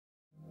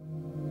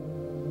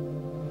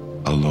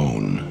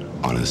alone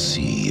on a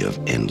sea of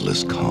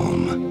endless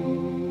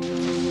calm.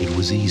 It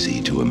was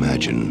easy to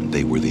imagine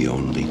they were the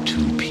only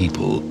two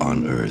people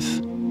on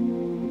Earth.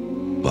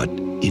 But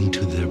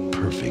into their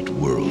perfect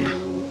world,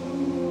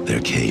 there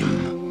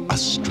came a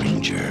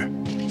stranger.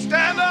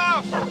 Stand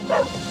up! I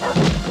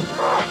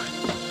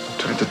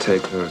tried to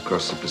take her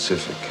across the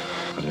Pacific.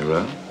 On your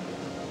own?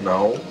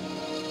 No.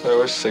 There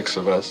were 6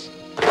 of us.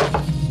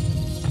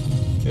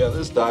 Yeah,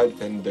 this died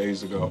 10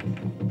 days ago.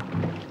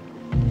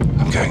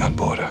 I'm going on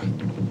board her.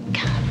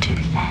 Can't do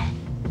that.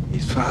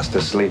 He's fast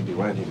asleep. He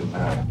won't even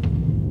know.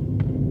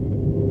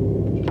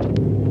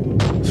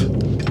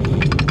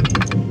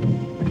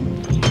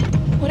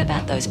 What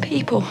about those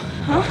people,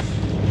 huh?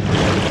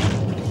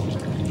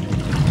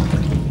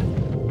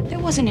 There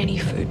wasn't any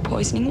food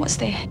poisoning, was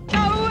there?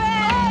 No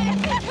way!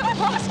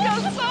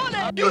 Moscow's on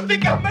it! You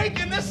think I'm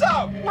making this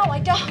up? No, I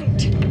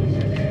don't.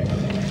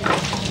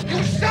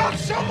 You sound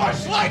so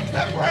much like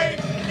them, Ray!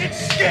 It's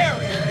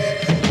scary!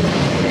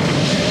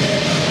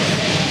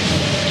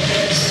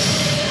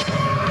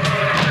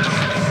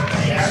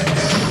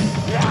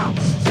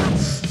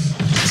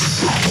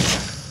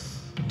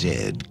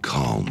 Dead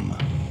Calm,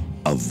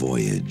 a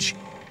voyage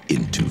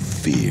into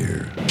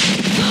fear.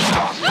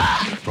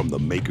 From the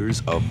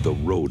makers of The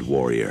Road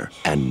Warrior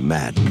and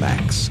Mad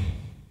Max.